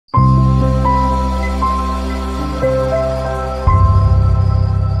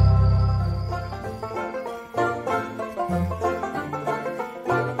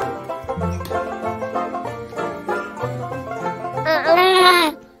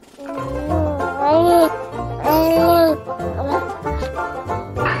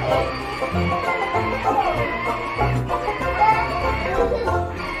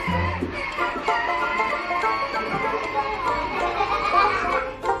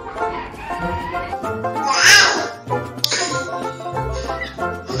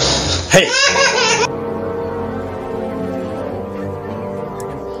Hey!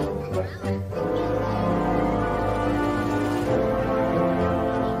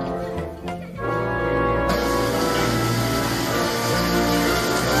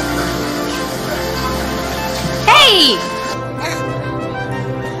 Hey!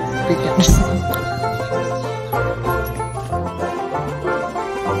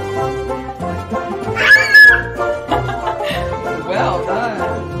 Well done.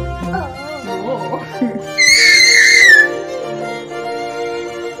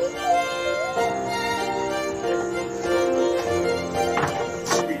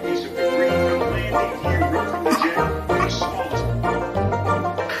 Sweet piece of debris from the landing gear ripped from the jet. The smallest.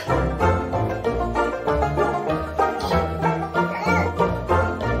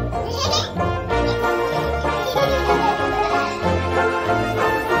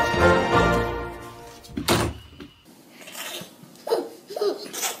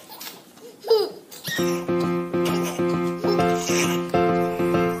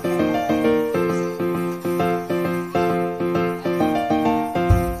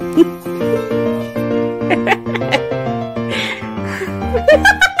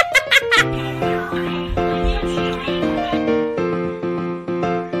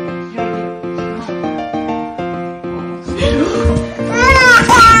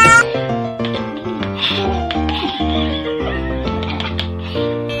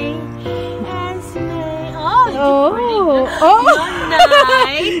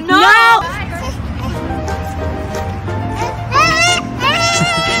 Nice. No!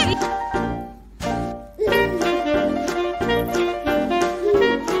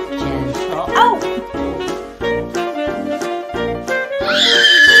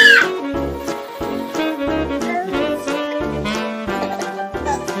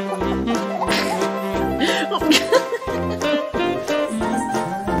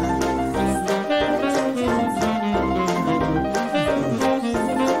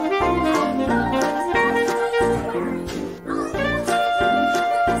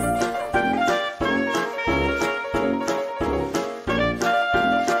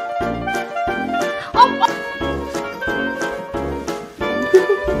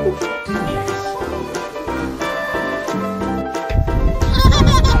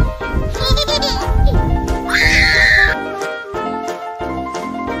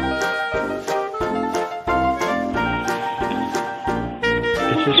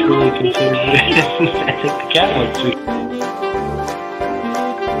 This is really confusing. I think the cat went sweet.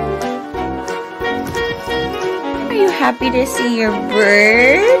 Are you happy to see your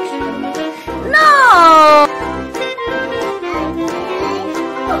bird? No!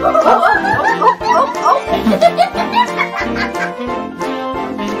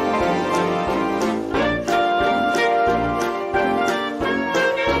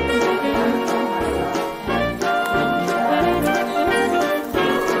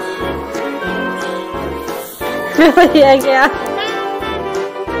 Really? Yeah.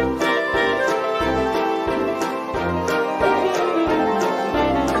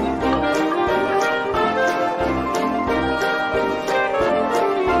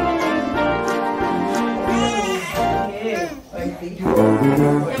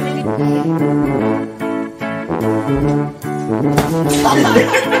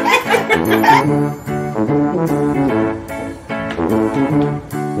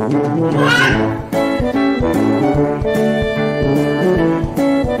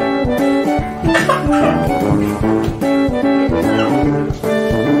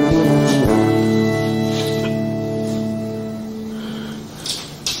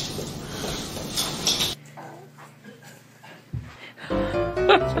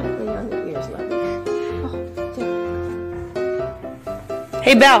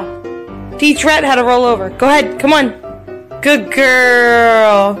 Hey, Belle. Teach Rhett how to roll over. Go ahead. Come on. Good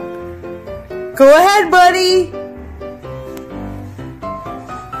girl. Go ahead, buddy.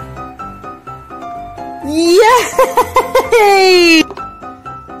 Yay!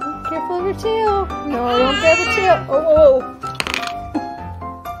 Careful of your tail. No, don't grab your tail. Oh.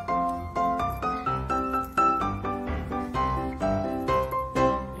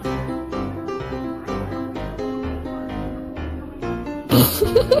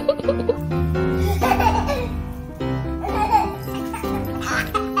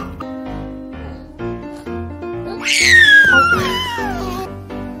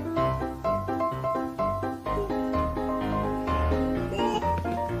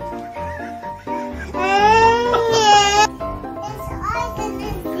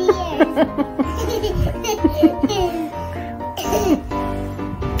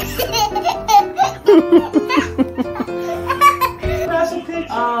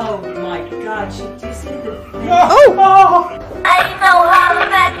 Oh my Oh! I know how to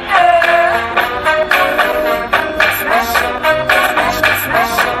met her. Smash it, smash it,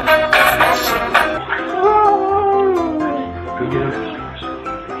 smash Go get her.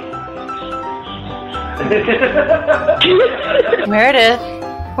 Meredith,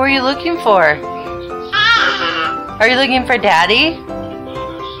 who are you looking for? Are you looking for Daddy?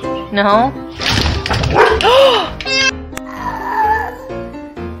 No?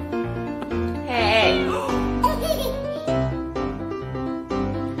 Hey.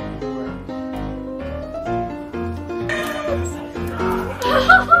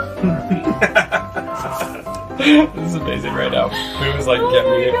 This is amazing right now. It was like, get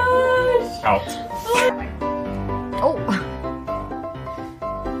me out. Oh.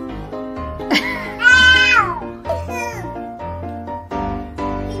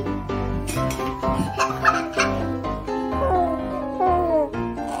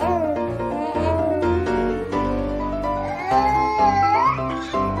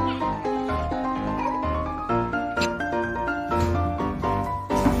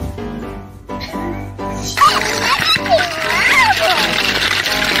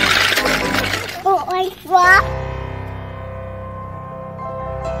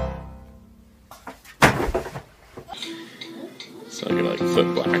 So I'm gonna like flip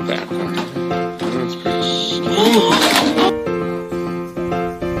black that. That's pretty.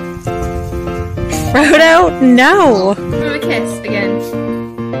 Frodo, no. Give him a kiss again.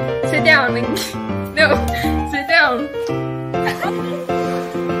 Sit down. No, sit down.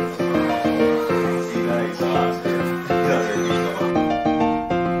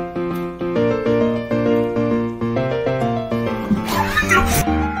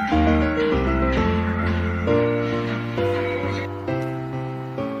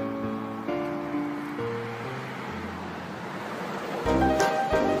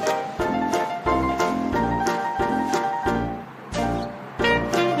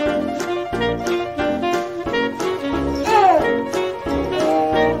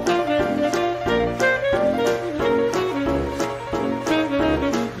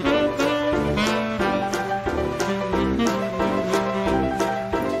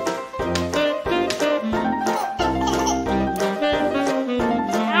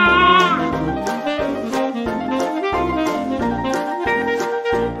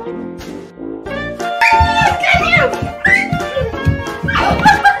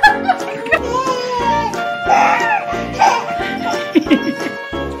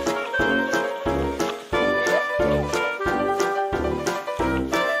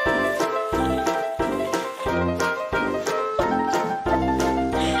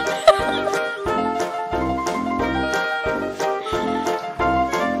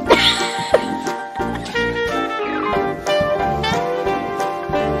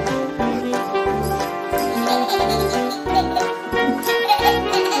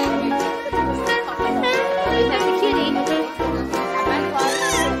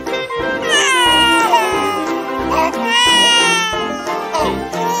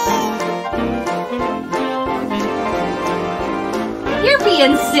 You're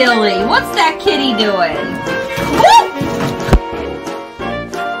being silly. What's that kitty doing?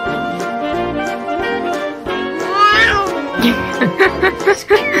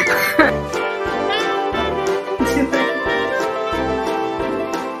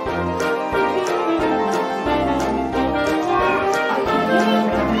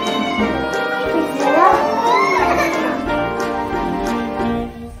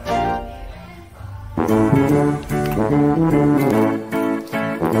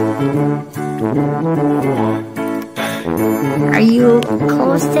 Are you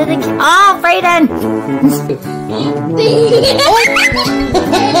close to the Oh, Brayden!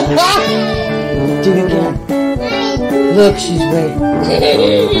 Do it again. Look, she's waiting.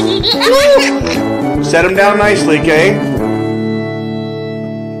 Set him down nicely, Kay.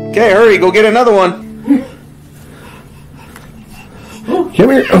 Okay, hurry, go get another one. Come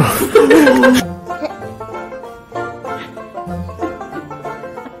here.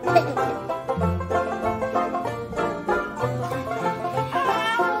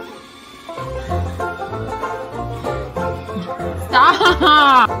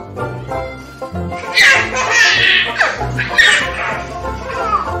 Stop!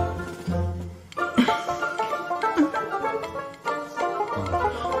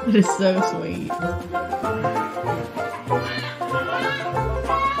 It is so sweet.